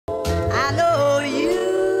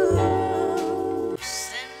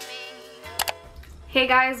Hey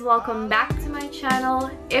guys, welcome back to my channel.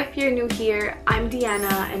 If you're new here, I'm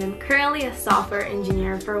Deanna and I'm currently a software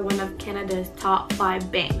engineer for one of Canada's top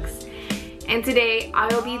 5 banks. And today I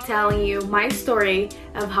will be telling you my story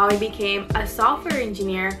of how I became a software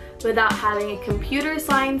engineer without having a computer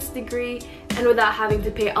science degree and without having to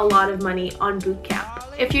pay a lot of money on Bootcamp.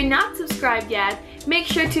 If you're not subscribed yet, make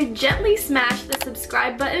sure to gently smash the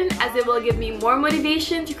subscribe button as it will give me more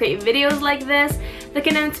motivation to create videos like this that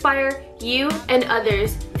can inspire you and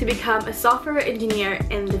others to become a software engineer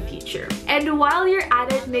in the future. And while you're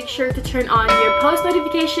at it, make sure to turn on your post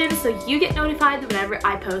notifications so you get notified whenever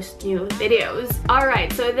I post new videos.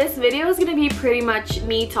 Alright, so this video is going to be pretty much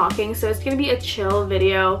me talking, so it's going to be a chill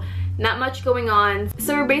video. Not much going on.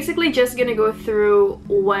 So we're basically just gonna go through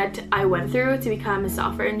what I went through to become a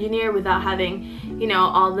software engineer without having, you know,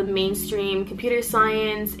 all the mainstream computer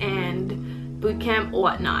science and bootcamp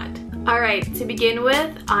whatnot. Alright, to begin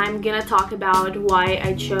with, I'm gonna talk about why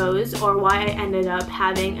I chose or why I ended up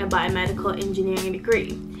having a biomedical engineering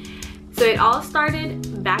degree. So it all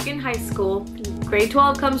started back in high school. Grade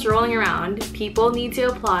 12 comes rolling around. People need to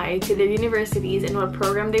apply to their universities and what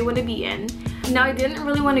program they want to be in. Now, I didn't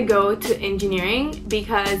really want to go to engineering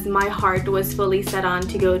because my heart was fully set on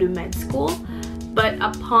to go to med school. But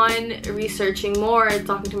upon researching more,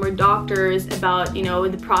 talking to more doctors about, you know,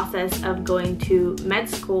 the process of going to med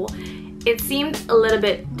school, it seemed a little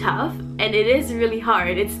bit tough, and it is really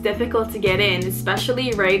hard. It's difficult to get in,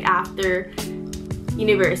 especially right after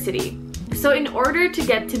university. So in order to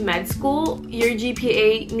get to med school, your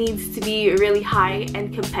GPA needs to be really high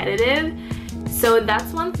and competitive. So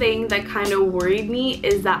that's one thing that kind of worried me,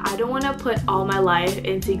 is that I don't want to put all my life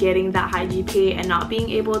into getting that high GPA and not being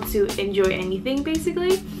able to enjoy anything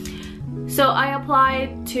basically. So I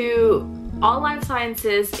applied to all life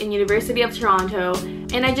sciences in University of Toronto,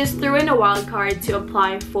 and I just threw in a wild card to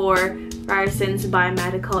apply for Ryerson's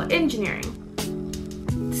Biomedical Engineering.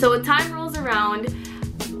 So when time rolls around,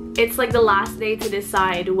 it's like the last day to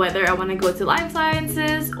decide whether I want to go to life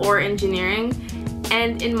sciences or engineering.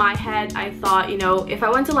 And in my head, I thought, you know, if I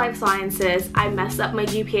went to life sciences, I messed up my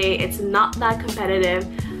GPA, it's not that competitive,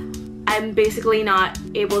 I'm basically not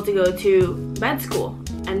able to go to med school.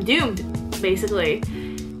 I'm doomed, basically.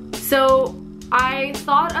 So I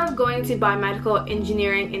thought of going to biomedical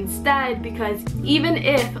engineering instead, because even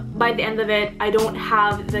if by the end of it I don't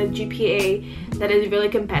have the GPA that is really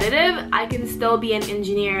competitive, I can still be an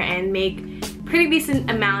engineer and make pretty decent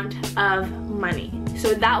amount of money.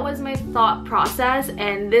 So that was my thought process,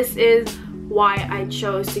 and this is why I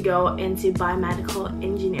chose to go into biomedical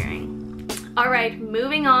engineering. Alright,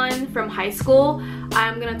 moving on from high school,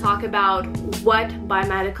 I'm going to talk about what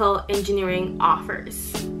biomedical engineering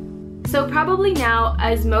offers. So probably now,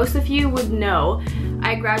 as most of you would know,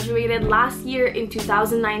 I graduated last year in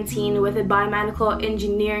 2019 with a biomedical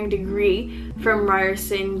engineering degree from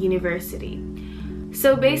Ryerson University.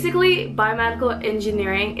 So basically, biomedical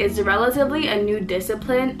engineering is relatively a new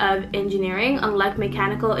discipline of engineering, unlike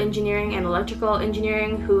mechanical engineering and electrical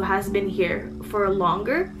engineering, who has been here for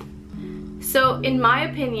longer. So in my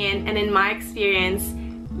opinion and in my experience,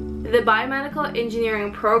 the biomedical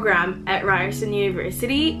engineering program at Ryerson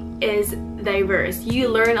University is diverse. You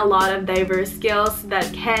learn a lot of diverse skills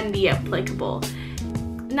that can be applicable.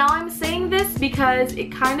 Now, I'm saying this because it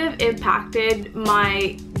kind of impacted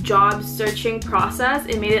my job searching process.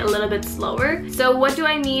 It made it a little bit slower. So what do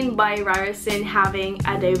I mean by Ryerson having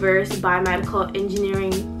a diverse biomedical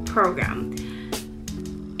engineering program?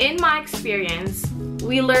 In my experience,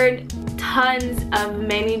 we learned tons of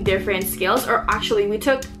many different skills, or actually we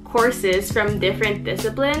took courses from different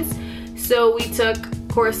disciplines. So we took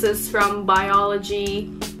courses from biology,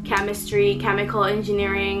 chemistry, chemical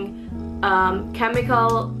engineering,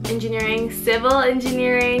 civil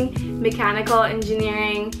engineering, mechanical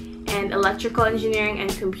engineering, and electrical engineering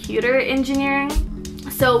and computer engineering.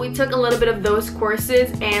 So we took a little bit of those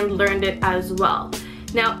courses and learned it as well.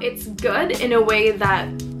 Now, it's good in a way that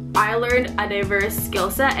I learned a diverse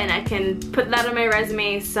skill set and I can put that on my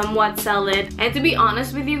resume, somewhat sell it. And to be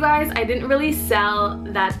honest with you guys, I didn't really sell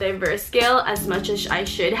that diverse skill as much as I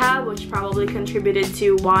should have, which probably contributed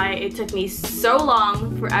to why it took me so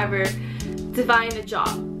long, forever, to find a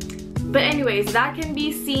job. But anyways, that can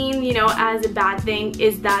be seen, you know, as a bad thing,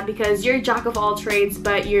 is that because you're jack of all trades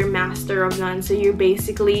but you're master of none, so you're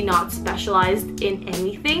basically not specialized in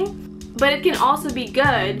anything. But it can also be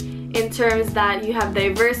good in terms that you have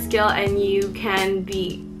diverse skill and you can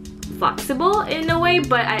be flexible in a way,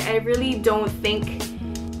 but I really don't think,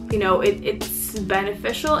 you know, it's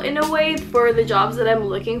beneficial in a way for the jobs that I'm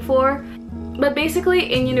looking for. But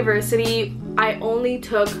basically in university, I only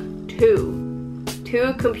took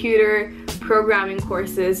two computer programming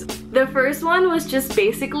courses. The first one was just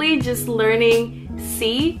basically just learning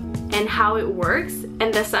C and how it works,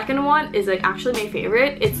 and the second one is like actually my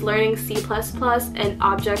favorite. It's learning C++ and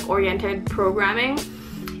object-oriented programming.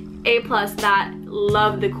 A+, that,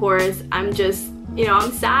 love the course. I'm just, you know,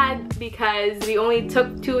 I'm sad because we only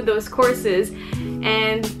took 2 of those courses,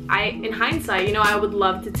 and in hindsight, you know, I would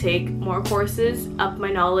love to take more courses, up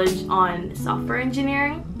my knowledge on software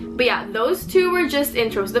engineering. But yeah, those 2 were just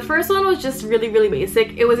intros. The first one was just really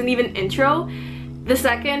basic. It wasn't even intro. The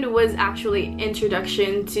second was actually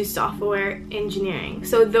introduction to software engineering.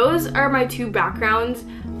 So those are my 2 backgrounds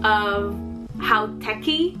of how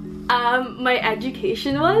techy my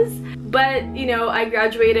education was. But you know, I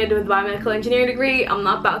graduated with Biomedical Engineering Degree. I'm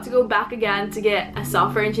not about to go back again to get a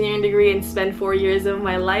software engineering degree and spend 4 years of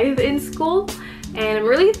my life in school. And I'm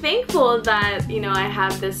really thankful that, you know, I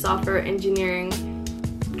have this software engineering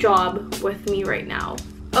job with me right now.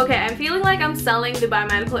 Okay, I'm feeling like I'm selling the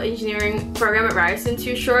biomedical engineering program at Ryerson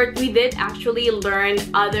too short. We did actually learn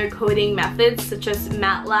other coding methods such as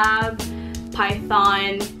MATLAB,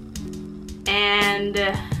 Python, and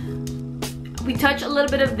we touched a little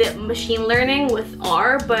bit of the machine learning with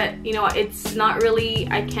R, but you know, it's not really,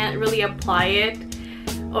 I can't really apply it,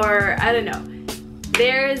 or I don't know.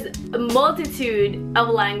 There's a multitude of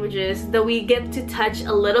languages that we get to touch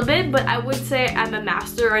a little bit, but I would say I'm a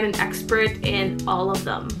master and an expert in all of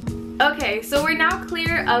them. Okay, so we're now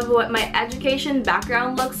clear of what my education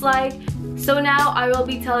background looks like. So now I will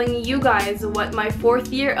be telling you guys what my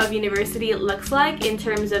 4th year of university looks like in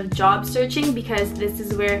terms of job searching, because this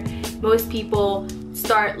is where most people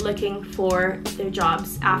start looking for their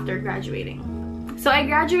jobs after graduating. So I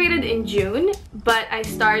graduated in June, but I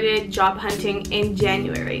started job hunting in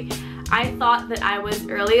January. I thought that I was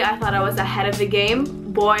early. I thought I was ahead of the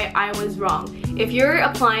game. Boy, I was wrong. If you're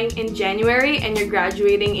applying in January and you're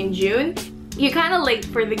graduating in June, you're kind of late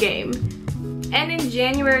for the game. And in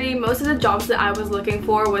January, most of the jobs that I was looking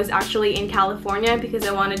for was actually in California because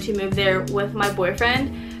I wanted to move there with my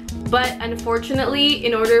boyfriend. But unfortunately,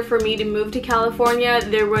 in order for me to move to California,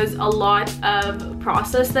 there was a lot of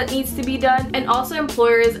process that needs to be done. And also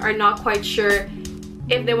employers are not quite sure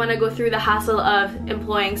if they want to go through the hassle of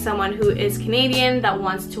employing someone who is Canadian that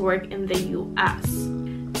wants to work in the US.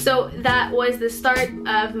 So that was the start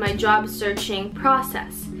of my job searching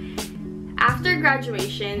process. After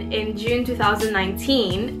graduation in June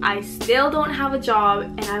 2019, I still don't have a job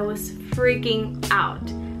and I was freaking out.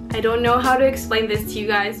 I don't know how to explain this to you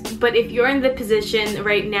guys, but if you're in the position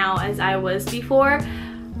right now as I was before,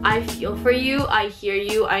 I feel for you, I hear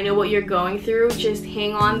you, I know what you're going through. Just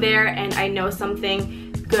hang on there and I know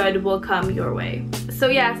something good will come your way. So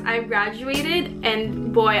yes, I graduated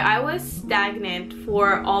and boy, I was stagnant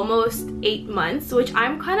for almost 8 months, which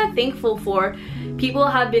I'm kind of thankful for. People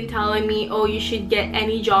have been telling me, oh, you should get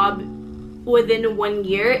any job within 1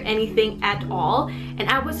 year, anything at all, and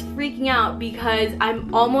I was freaking out because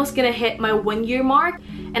I'm almost gonna hit my 1 year mark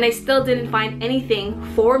and I still didn't find anything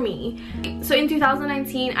for me. So in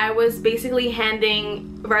 2019, I was basically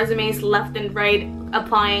handing resumes left and right,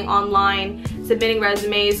 applying online, submitting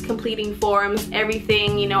resumes, completing forms,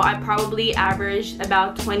 everything. You know, I probably averaged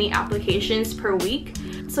about 20 applications per week.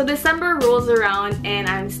 So December rolls around and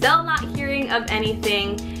I'm still not hearing of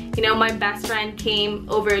anything. You know, my best friend came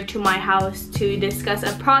over to my house to discuss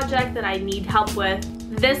a project that I need help with.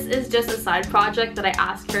 This is just a side project that I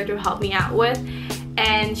asked her to help me out with.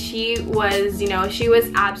 And she was, you know, she was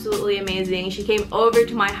absolutely amazing. She came over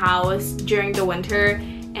to my house during the winter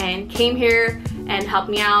and came here and helped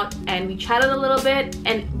me out, and we chatted a little bit.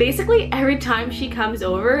 And basically every time she comes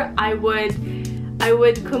over, I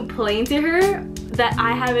would complain to her that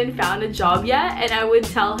I haven't found a job yet, and I would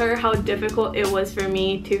tell her how difficult it was for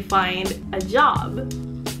me to find a job.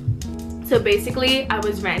 So basically I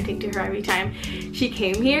was ranting to her every time she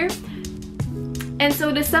came here. And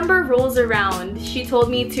so December rolls around, she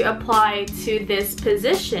told me to apply to this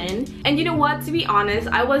position. And you know what, to be honest,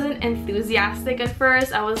 I wasn't enthusiastic at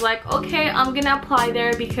first. I was like, okay, I'm gonna apply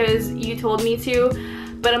there because you told me to,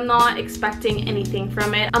 but I'm not expecting anything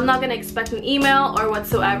from it. I'm not gonna expect an email or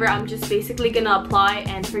whatsoever. I'm just basically gonna apply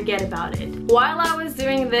and forget about it. While I was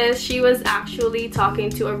doing this, she was actually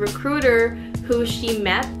talking to a recruiter who she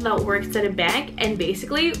met that works at a bank, and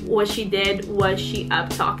basically what she did was she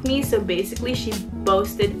up-talked me. So basically she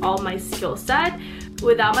boasted all my skill set.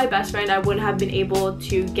 Without my best friend, I wouldn't have been able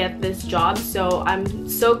to get this job. So I'm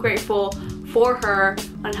so grateful for her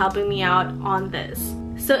on helping me out on this.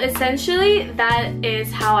 So essentially that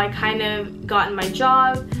is how I kind of got my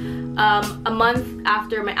job. A month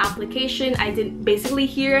after my application, I didn't basically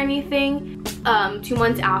hear anything. 2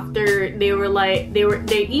 months after, they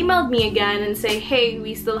emailed me again and say, hey,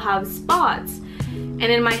 we still have spots. And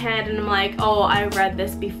in my head, and I'm like, oh, I read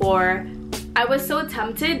this before. I was so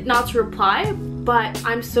tempted not to reply, but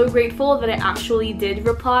I'm so grateful that I actually did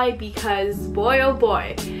reply, because boy oh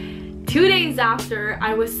boy, 2 days after,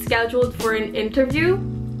 I was scheduled for an interview,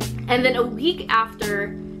 and then a week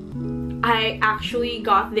after, I actually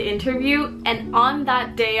got the interview, and on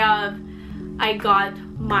that day of, I got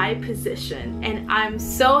my position, and I'm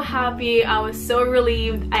so happy. I was so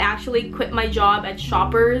relieved. I actually quit my job at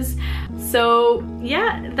Shoppers. So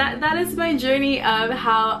yeah, that is my journey of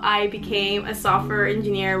how I became a software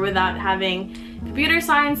engineer without having a computer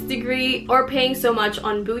science degree or paying so much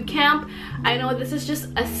on bootcamp. I know this is just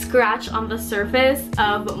a scratch on the surface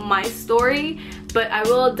of my story, but I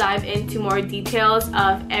will dive into more details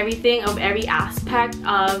of everything, of every aspect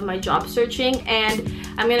of my job searching, and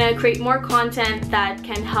I'm gonna create more content that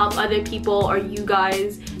can help other people or you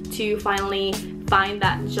guys to finally find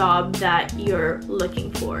that job that you're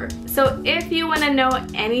looking for. So if you want to know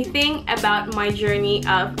anything about my journey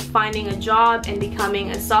of finding a job and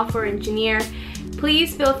becoming a software engineer,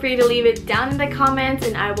 please feel free to leave it down in the comments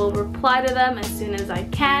and I will reply to them as soon as I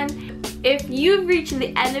can. If you've reached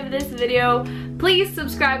the end of this video, please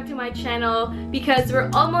subscribe to my channel because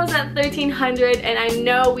we're almost at 1300 and I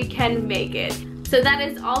know we can make it. So that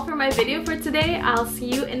is all for my video for today. I'll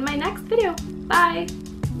see you in my next video. Bye!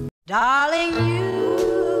 Darling, you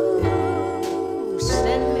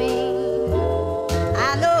send me